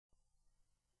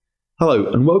Hello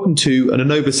and welcome to an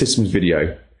Innova Systems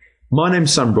video. My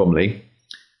name's Sam Bromley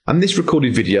and this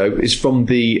recorded video is from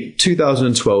the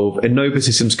 2012 Innova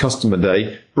Systems Customer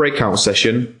Day breakout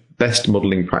session, Best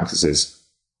Modelling Practices.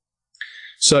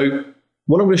 So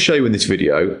what I'm going to show you in this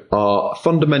video are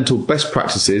fundamental best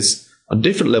practices on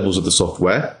different levels of the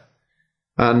software,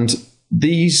 and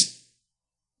these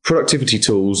productivity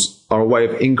tools are a way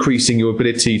of increasing your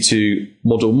ability to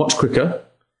model much quicker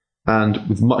and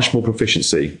with much more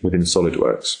proficiency within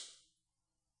SolidWorks.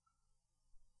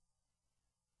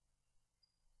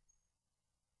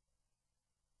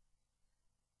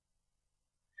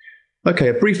 Okay,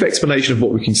 a brief explanation of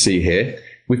what we can see here.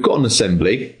 We've got an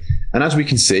assembly, and as we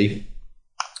can see,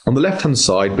 on the left-hand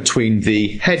side between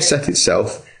the headset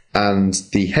itself and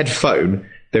the headphone,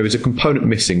 there is a component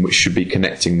missing which should be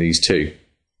connecting these two.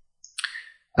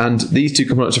 And these two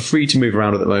components are free to move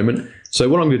around at the moment. So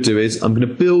what I'm going to do is I'm going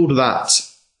to build that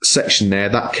section there,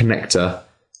 that connector,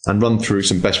 and run through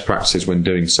some best practices when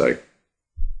doing so. So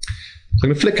I'm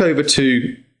going to flick over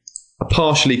to a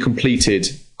partially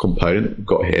completed component we've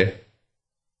got here.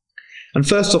 And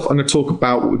first off, I'm going to talk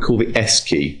about what we call the S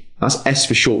key. That's S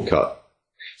for shortcut.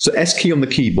 So S key on the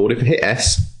keyboard, if I hit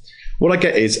S, what I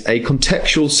get is a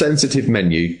contextual sensitive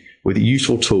menu with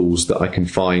useful tools that I can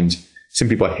find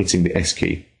simply by hitting the S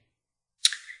key.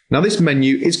 Now this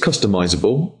menu is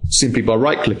customizable simply by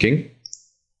right-clicking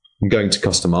and going to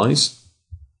Customize.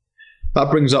 That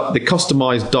brings up the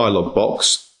Customize dialog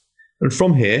box, and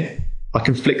from here I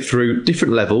can flick through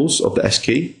different levels of the S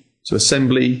key, so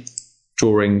assembly,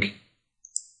 drawing,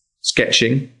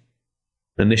 sketching,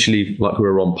 initially like we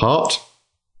were on part.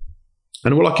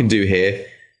 And what I can do here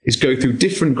is go through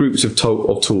different groups of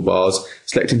toolbars,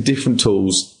 selecting different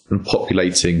tools and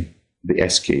populating the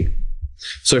S key.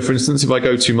 So for instance, if I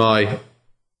go to my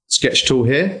sketch tool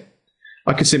here,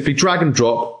 I can simply drag and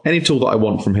drop any tool that I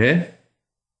want from here,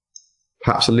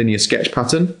 perhaps a linear sketch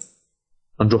pattern,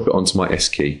 and drop it onto my S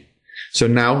key. So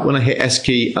now when I hit S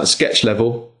key at sketch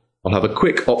level, I'll have a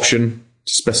quick option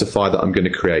to specify that I'm going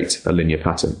to create a linear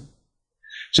pattern.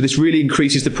 So this really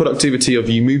increases the productivity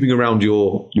of you moving around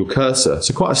your cursor.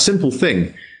 So quite a simple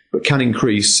thing, but can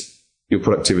increase your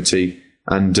productivity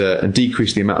and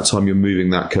decrease the amount of time you're moving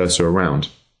that cursor around.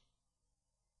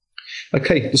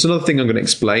 Okay, there's another thing I'm going to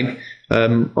explain. I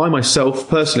myself,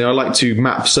 personally, I like to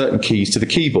map certain keys to the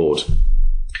keyboard.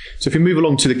 So if you move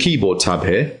along to the keyboard tab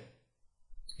here,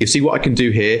 you see what I can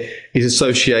do here is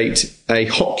associate a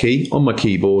hotkey on my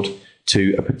keyboard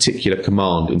to a particular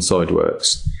command in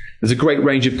SolidWorks. There's a great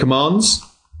range of commands.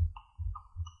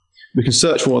 We can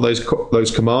search for one of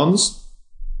those commands,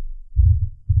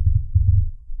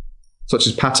 such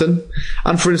as pattern.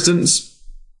 And for instance,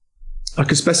 I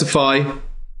can specify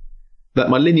that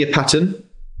my linear pattern,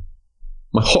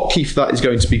 my hotkey for that is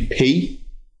going to be P.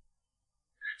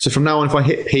 So from now on, if I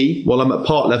hit P while I'm at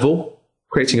part level,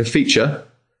 creating a feature,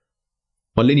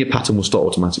 my linear pattern will start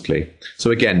automatically.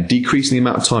 So again, decreasing the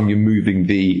amount of time you're moving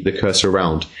the cursor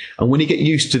around. And when you get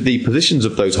used to the positions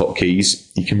of those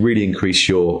hotkeys, you can really increase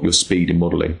your speed in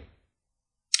modeling.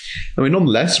 I mean,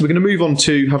 nonetheless, we're going to move on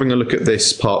to having a look at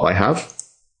this part I have.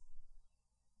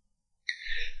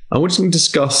 And we're just going to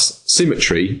discuss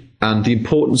symmetry and the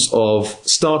importance of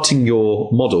starting your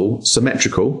model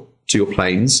symmetrical to your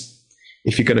planes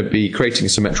if you're going to be creating a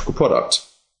symmetrical product.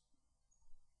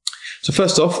 So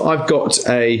first off, I've got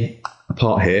a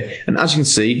part here, and as you can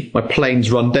see, my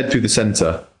planes run dead through the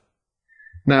center.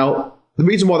 Now, the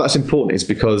reason why that's important is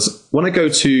because when I go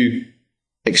to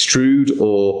extrude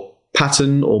or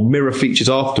pattern or mirror features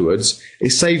afterwards,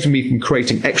 it saves me from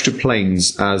creating extra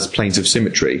planes as planes of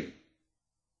symmetry.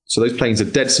 So those planes are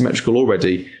dead symmetrical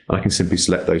already, and I can simply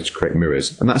select those to create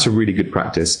mirrors. And that's a really good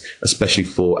practice, especially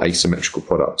for a symmetrical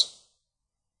product.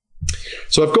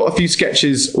 So I've got a few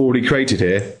sketches already created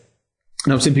here,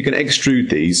 and I'm simply going to extrude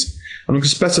these. And I'm going to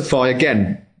specify,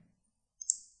 again,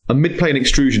 a mid-plane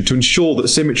extrusion to ensure that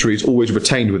symmetry is always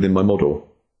retained within my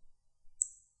model,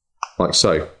 like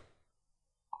so.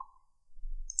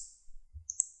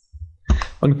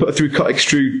 I'm going to put a through cut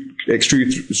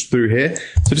extrude through here.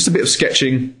 So just a bit of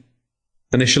sketching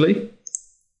initially.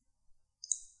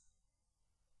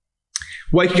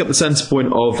 Waking up the center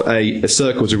point of a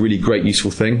circle is a really great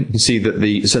useful thing. You can see that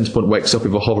the center point wakes up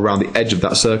if I hover around the edge of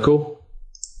that circle.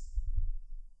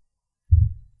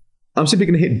 I'm simply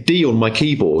going to hit D on my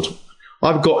keyboard.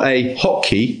 I've got a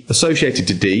hotkey associated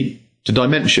to D to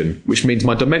dimension, which means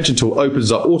my dimension tool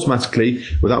opens up automatically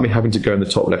without me having to go in the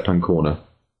top left-hand corner.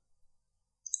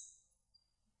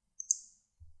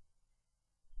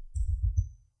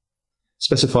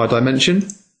 Specify dimension,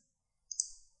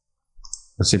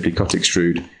 and simply cut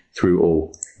extrude through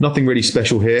all. Nothing really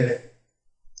special here.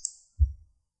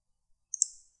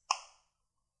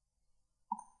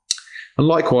 And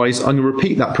likewise, I'm going to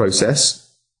repeat that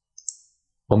process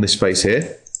on this face here.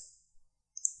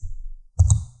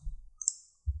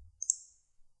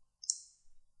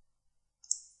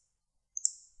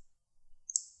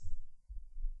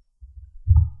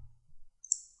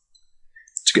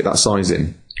 To get that size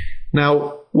in.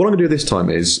 Now, what I'm going to do this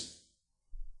time is,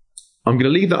 I'm going to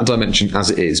leave that dimension as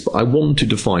it is, but I want to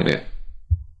define it.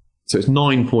 So it's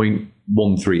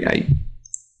 9.138.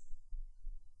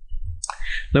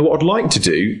 Now, what I'd like to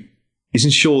do is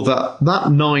ensure that that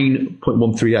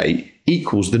 9.138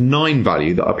 equals the 9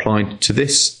 value that I applied to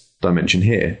this dimension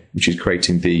here, which is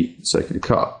creating the circular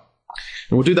cut.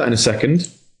 And we'll do that in a second.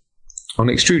 I'm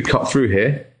going to extrude cut through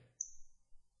here.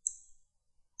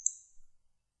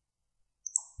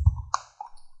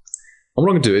 And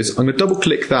what I'm going to do is I'm going to double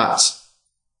click that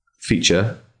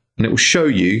feature and it will show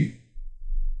you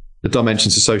the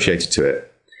dimensions associated to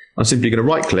it. I'm simply going to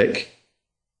right click,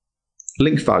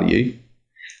 link value,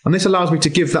 and this allows me to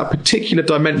give that particular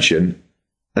dimension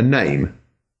a name.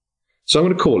 So I'm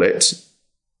going to call it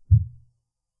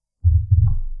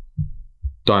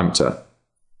diameter.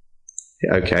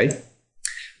 Hit OK.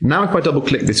 Now if I double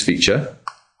click this feature,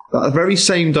 that very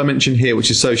same dimension here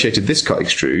which is associated with this cut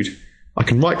extrude, I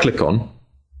can right click on,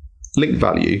 link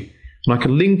value, and I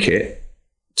can link it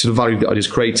to the value that I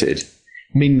just created,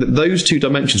 meaning that those two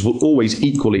dimensions will always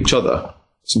equal each other.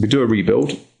 So we do a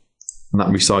rebuild, and that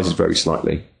resizes very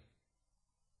slightly.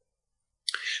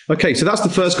 Okay, so that's the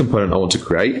first component I want to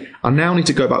create. I now need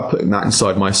to go about putting that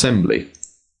inside my assembly.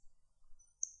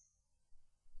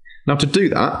 Now to do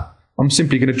that, I'm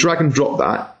simply going to drag and drop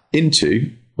that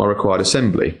into my required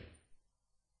assembly.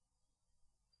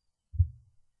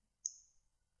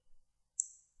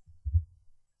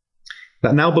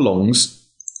 That now belongs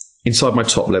inside my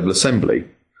top level assembly.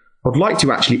 I'd like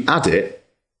to actually add it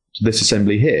to this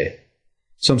assembly here.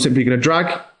 So I'm simply going to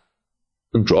drag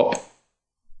and drop.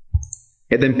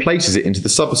 It then places it into the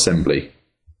sub-assembly.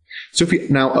 So if we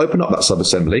now open up that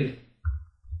sub-assembly,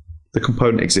 the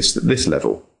component exists at this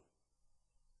level.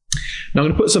 Now I'm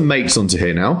going to put some mates onto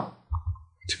here now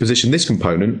to position this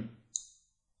component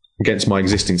against my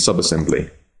existing sub-assembly.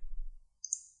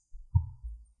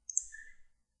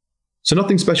 So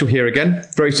nothing special here again,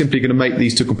 very simply going to make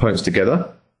these two components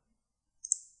together.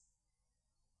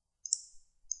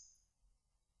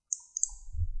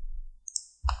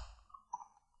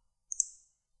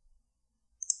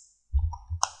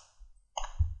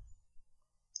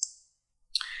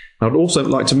 I'd also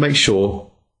like to make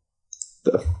sure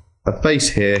that a face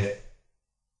here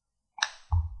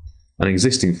and an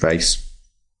existing face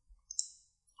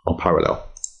are parallel.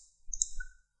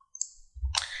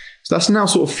 So that's now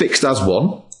sort of fixed as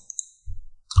one.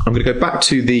 I'm going to go back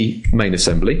to the main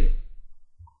assembly.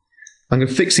 I'm going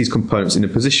to fix these components in a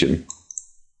position.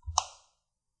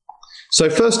 So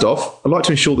first off, I'd like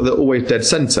to ensure that they're always dead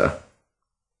center.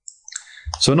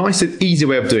 So a nice easy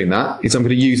way of doing that is I'm going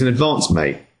to use an advanced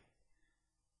mate.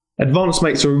 Advanced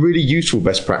mates are a really useful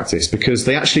best practice because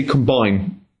they actually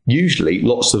combine usually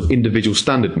lots of individual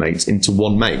standard mates into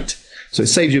one mate. So it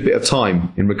saves you a bit of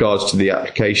time in regards to the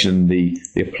application and the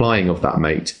applying of that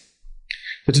mate.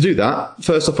 So to do that,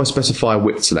 first off I specify a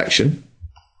width selection.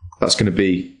 That's going to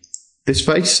be this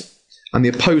face and the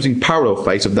opposing parallel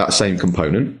face of that same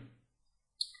component.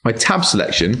 My tab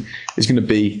selection is going to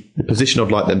be the position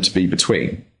I'd like them to be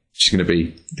between, which is going to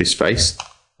be this face,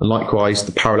 and likewise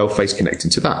the parallel face connecting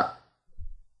to that.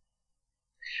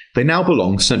 They now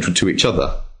belong central to each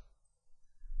other.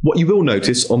 What you will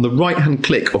notice on the right hand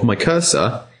click of my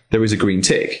cursor, there is a green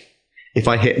tick. If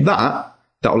I hit that,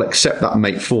 that will accept that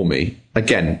mate for me,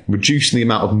 again reducing the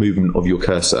amount of movement of your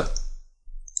cursor.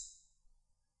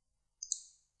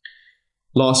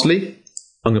 Lastly,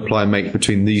 I'm going to apply a mate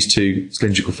between these two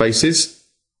cylindrical faces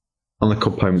and the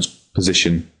component's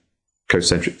position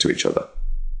concentric to each other.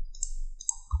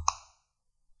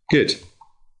 Good.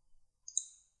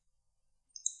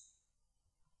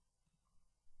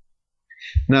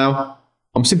 Now,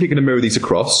 I'm simply going to mirror these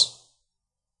across.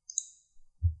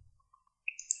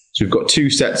 So we've got two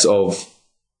sets of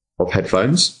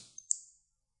headphones.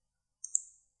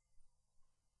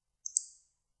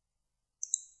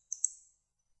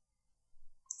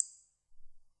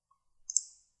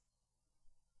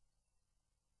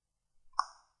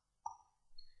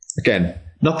 Again,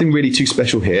 nothing really too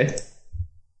special here.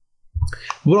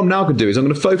 What I'm now going to do is I'm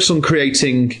going to focus on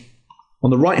creating, on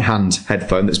the right hand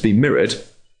headphone that's been mirrored,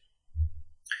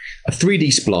 a 3D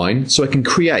spline so I can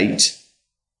create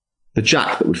the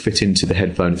jack that would fit into the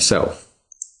headphone itself.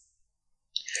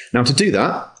 Now to do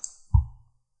that,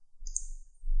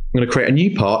 I'm going to create a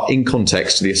new part in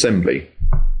context to the assembly.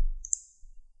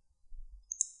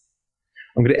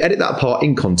 I'm going to edit that part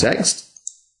in context,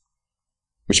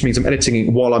 which means I'm editing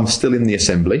it while I'm still in the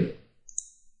assembly.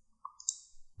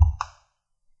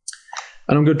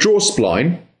 And I'm going to draw a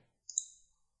spline.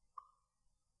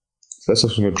 So that's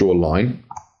also going to draw a line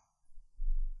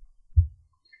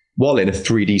while in a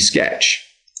 3D sketch,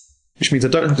 which means I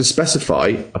don't have to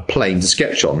specify a plane to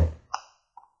sketch on.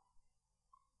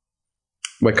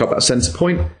 Wake up that center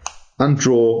point and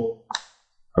draw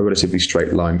a relatively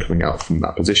straight line coming out from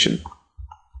that position.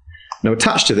 Now,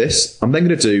 attached to this, I'm then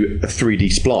going to do a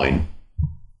 3D spline.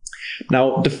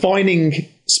 Now, defining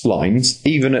splines,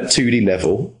 even at 2D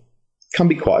level, can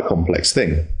be quite a complex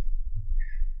thing.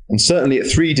 And certainly at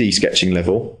 3D sketching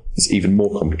level, it's even more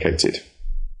complicated.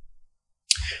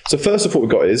 So first of all, what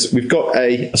we've got is, we've got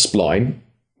a spline,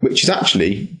 which is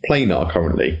actually planar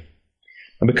currently.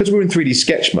 And because we're in 3D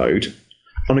sketch mode,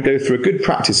 I'm going to go through a good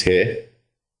practice here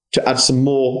to add some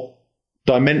more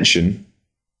dimension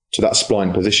to that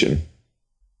spline position.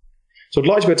 So I'd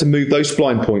like to be able to move those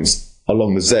spline points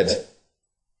along the Z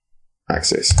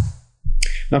axis.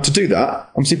 Now to do that,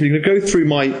 I'm simply going to go through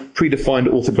my predefined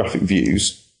orthographic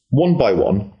views, one by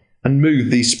one, and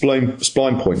move these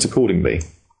spline points accordingly.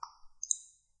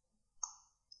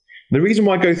 The reason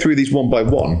why I go through these one by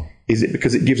one is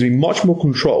because it gives me much more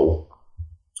control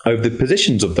over the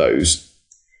positions of those.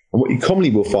 And what you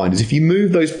commonly will find is if you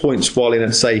move those points while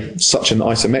in, say, such an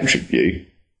isometric view,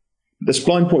 the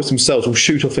spline points themselves will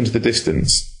shoot off into the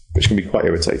distance, which can be quite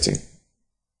irritating.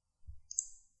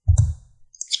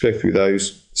 Let's go through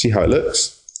those, see how it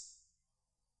looks.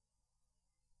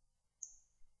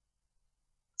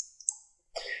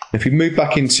 If we move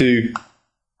back into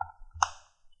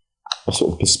a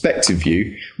sort of perspective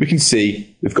view, we can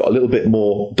see we've got a little bit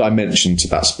more dimension to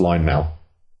that spline now.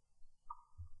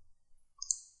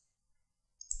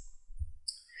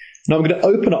 Now I'm going to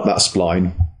open up that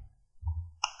spline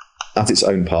as its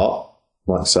own part,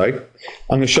 like so. I'm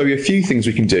going to show you a few things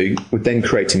we can do with then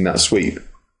creating that sweep.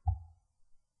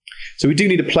 So we do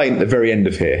need a plane at the very end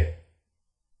of here.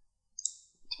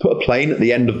 To put a plane at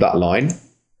the end of that line,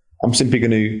 I'm simply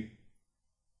going to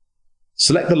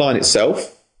select the line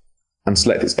itself and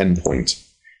select its endpoint.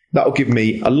 That will give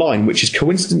me a line which is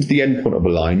coincident to the endpoint of a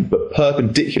line, but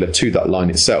perpendicular to that line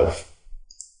itself.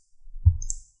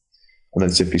 And then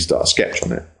simply start a sketch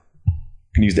on it. You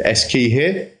can use the S key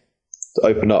here to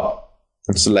open up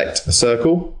and select a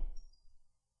circle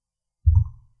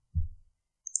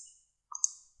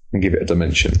and give it a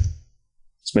dimension.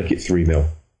 Let's make it 3 mil.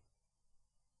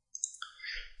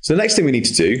 So the next thing we need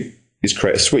to do is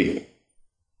create a sweep.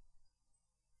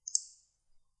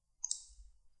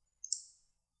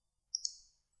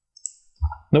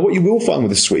 Now what you will find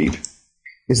with a sweep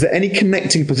is that any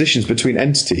connecting positions between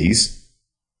entities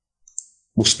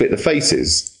will split the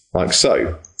faces, like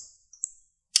so.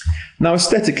 Now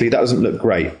aesthetically that doesn't look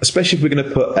great, especially if we're going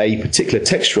to put a particular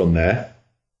texture on there.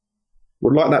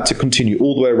 We'd like that to continue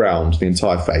all the way around the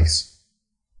entire face.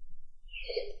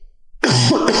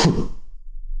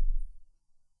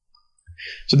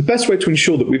 So the best way to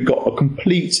ensure that we've got a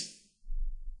complete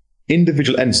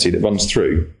individual entity that runs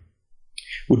through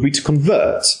would be to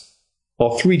convert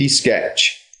our 3D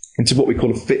sketch into what we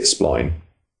call a fit spline.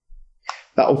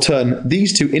 That will turn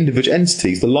these two individual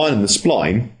entities, the line and the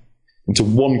spline, into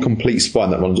one complete spline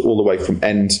that runs all the way from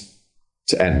end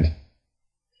to end.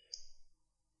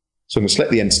 So I'm going to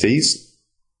select the entities.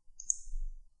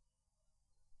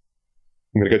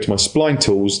 I'm going to go to my spline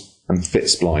tools and fit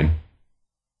spline.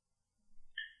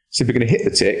 Simply going to hit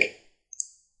the tick.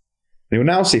 And you'll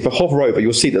now see, if I hover over,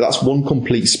 you'll see that that's one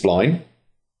complete spline.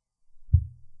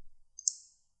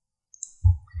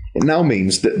 It now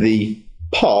means that the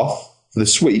path for the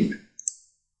sweep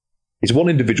is one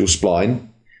individual spline,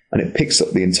 and it picks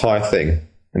up the entire thing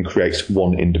and creates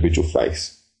one individual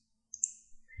face.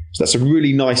 So that's a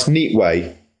really nice, neat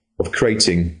way of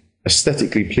creating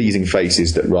aesthetically pleasing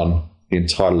faces that run the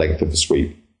entire length of the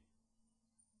sweep.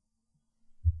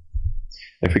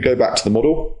 If we go back to the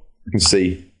model, we can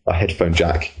see our headphone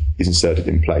jack is inserted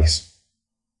in place.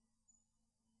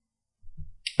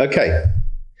 Okay,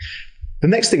 the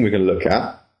next thing we're going to look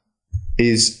at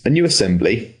is a new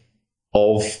assembly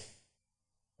of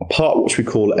a part which we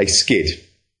call a skid.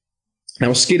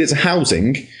 Now a skid is a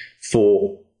housing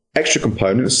for extra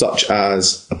components such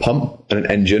as a pump and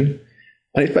an engine,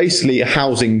 and it's basically a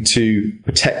housing to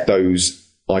protect those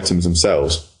items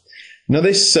themselves. Now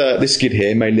this skid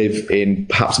here may live in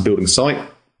perhaps a building site.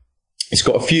 It's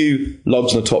got a few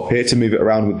lugs on the top here to move it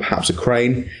around with perhaps a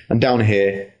crane, and down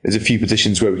here there's a few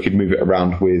positions where we could move it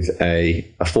around with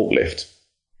a forklift.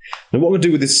 Now what I'm going to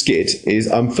do with this skid is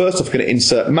I'm first off going to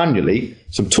insert manually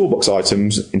some toolbox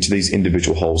items into these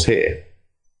individual holes here.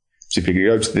 Simply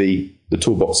go to the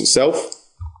toolbox itself,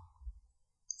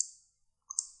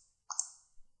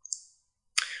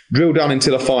 drill down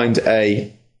until I find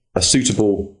a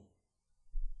suitable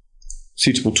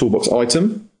toolbox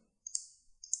item.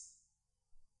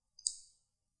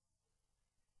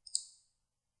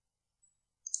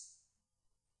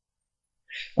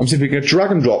 I'm simply going to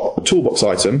drag and drop a toolbox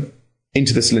item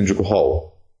into the cylindrical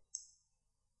hole.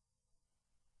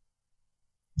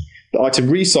 The item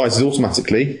resizes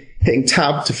automatically, hitting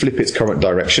tab to flip its current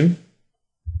direction.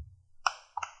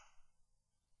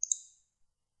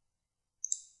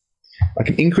 I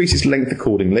can increase its length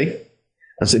accordingly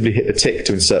and simply hit the tick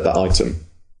to insert that item.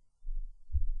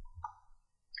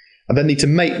 I then need to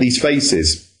mate these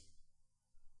faces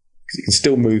because it can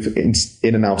still move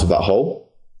in and out of that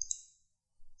hole.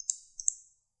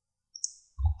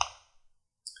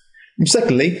 And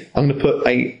secondly, I'm going to put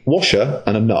a washer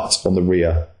and a nut on the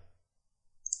rear.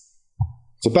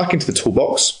 So back into the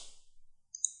toolbox.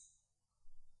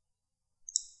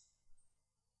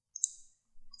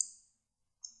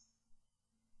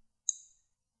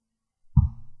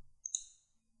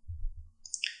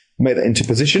 Make that into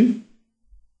position.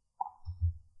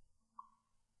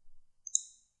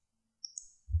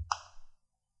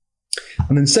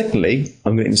 And then secondly,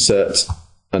 I'm going to insert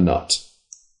a nut.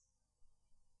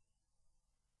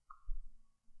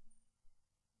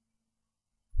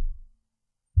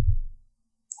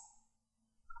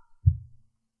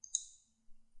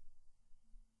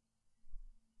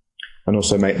 And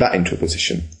also make that into a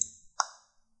position.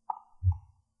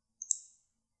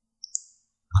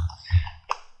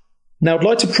 Now I'd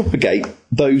like to propagate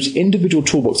those individual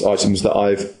toolbox items that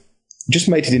I've just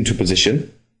mated into a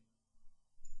position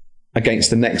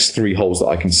against the next 3 holes that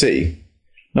I can see.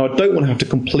 Now I don't want to have to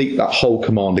complete that whole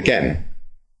command again.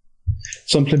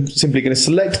 So I'm simply going to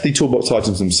select the toolbox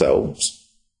items themselves,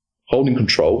 holding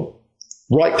Control,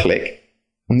 right click,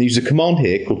 and use a command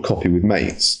here called Copy with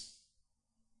Mates.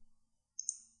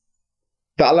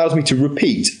 That allows me to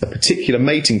repeat a particular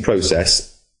mating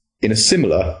process in a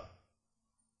similar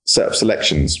set of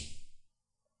selections.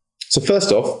 So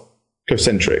first off,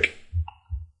 concentric.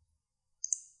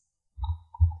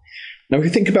 Now if you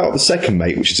think about the second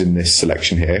mate, which is in this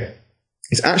selection here,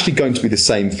 it's actually going to be the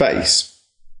same face.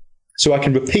 So I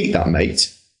can repeat that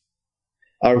mate.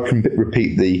 I can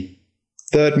repeat the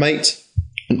third mate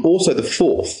and also the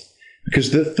fourth,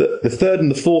 because the third and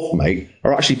the fourth mate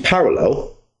are actually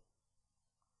parallel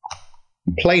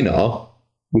and planar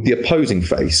with the opposing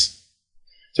face.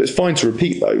 So it's fine to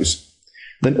repeat those.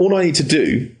 Then all I need to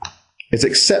do is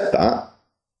accept that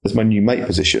as my new mate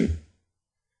position.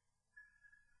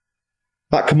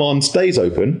 That command stays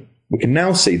open. We can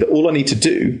now see that all I need to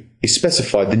do is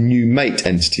specify the new mate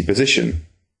entity position.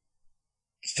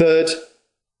 Third,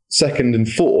 second, and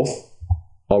fourth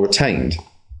are retained.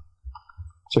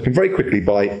 So I can very quickly,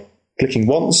 by clicking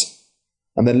once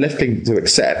and then left clicking to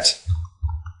accept,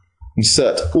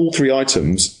 insert all 3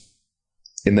 items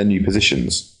in their new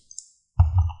positions.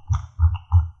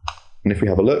 And if we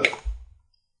have a look,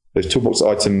 those toolbox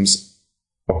items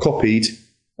are copied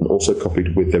and also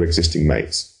copied with their existing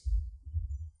mates.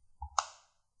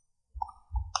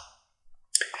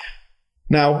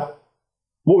 Now,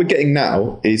 what we're getting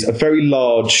now is a very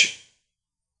large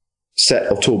set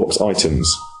of toolbox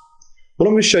items. What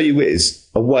I'm going to show you is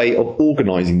a way of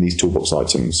organizing these toolbox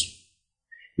items.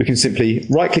 We can simply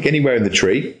right-click anywhere in the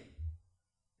tree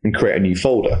and create a new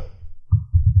folder.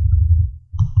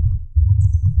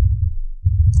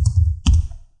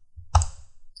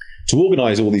 To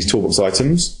organize all these toolbox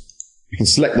items, you can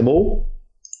select them all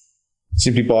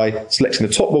simply by selecting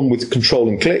the top one with Control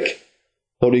and click,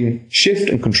 holding Shift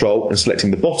and Control and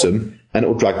selecting the bottom, and it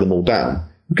will drag them all down.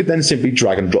 We could then simply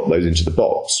drag and drop those into the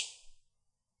box.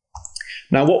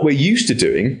 Now what we're used to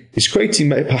doing is creating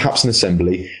perhaps an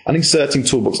assembly and inserting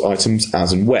toolbox items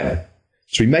as and when.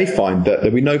 So we may find that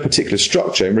there'll be no particular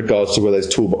structure in regards to where those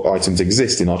toolbox items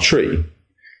exist in our tree.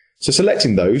 So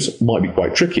selecting those might be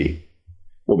quite tricky.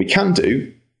 What we can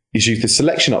do is use the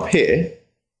selection up here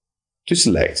to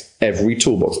select every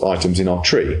toolbox items in our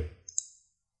tree.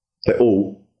 They're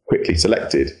all quickly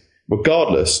selected,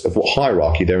 regardless of what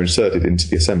hierarchy they're inserted into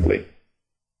the assembly.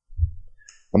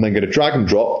 I'm then going to drag and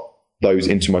drop those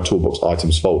into my toolbox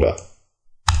items folder,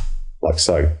 like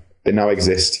so. They now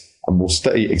exist and will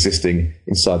stay existing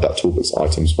inside that toolbox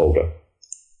items folder.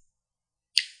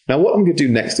 Now what I'm going to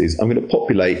do next is I'm going to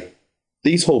populate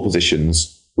these hole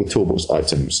positions with toolbox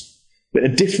items, but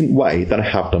in a different way than I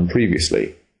have done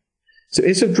previously. So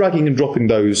instead of dragging and dropping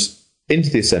those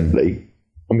into the assembly,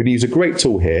 I'm going to use a great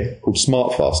tool here called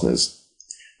Smart Fasteners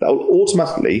that will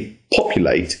automatically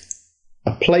populate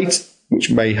a plate which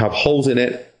may have holes in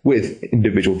it with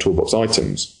individual toolbox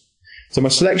items. So my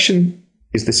selection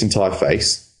is this entire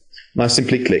face, and I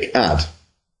simply click Add.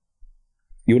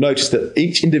 You'll notice that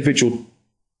each individual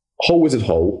whole wizard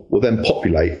hole will then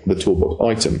populate the toolbox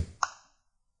item,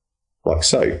 like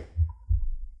so.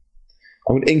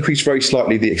 I'm going to increase very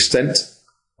slightly the extent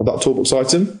of that toolbox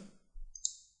item.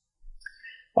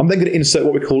 I'm then going to insert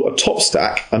what we call a top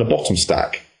stack and a bottom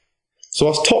stack. So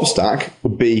our top stack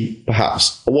would be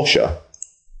perhaps a washer.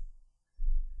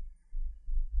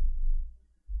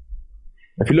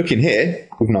 If you look in here,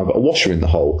 we've now got a washer in the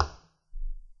hole.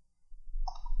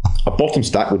 A bottom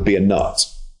stack would be a nut.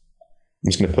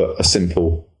 I'm just going to put a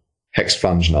simple hex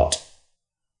flange nut.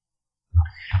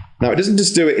 Now it doesn't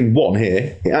just do it in one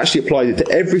here, it actually applies it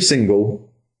to every single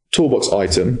toolbox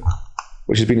item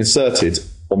which has been inserted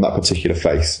on that particular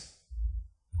face.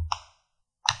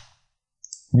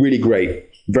 Really great,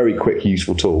 very quick,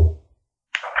 useful tool.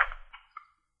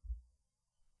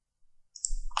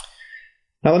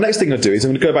 Now the next thing I'll do is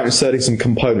I'm going to go back and inserting some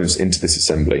components into this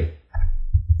assembly.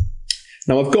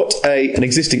 Now I've got an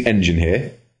existing engine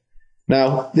here.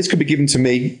 Now this could be given to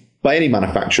me by any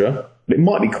manufacturer, but it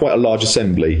might be quite a large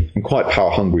assembly and quite power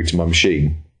hungry to my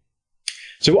machine.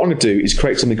 So what I'm going to do is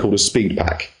create something called a speed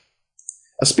pack.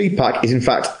 A speed pack is in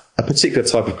fact a particular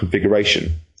type of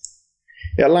configuration.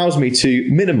 It allows me to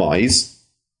minimize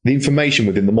the information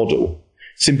within the model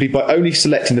simply by only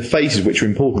selecting the faces which are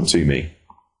important to me.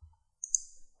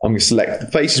 I'm going to select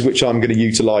the faces which I'm going to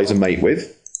utilize and mate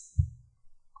with.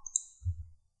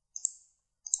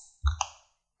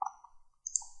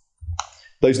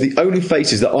 Those are the only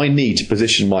faces that I need to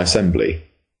position my assembly.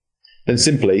 Then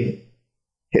simply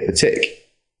hit the tick.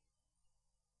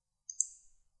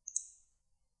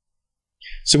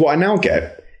 So what I now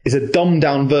get is a dumbed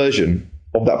down version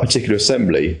of that particular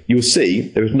assembly. You'll see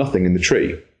there is nothing in the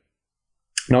tree.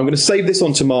 Now I'm going to save this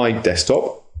onto my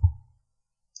desktop.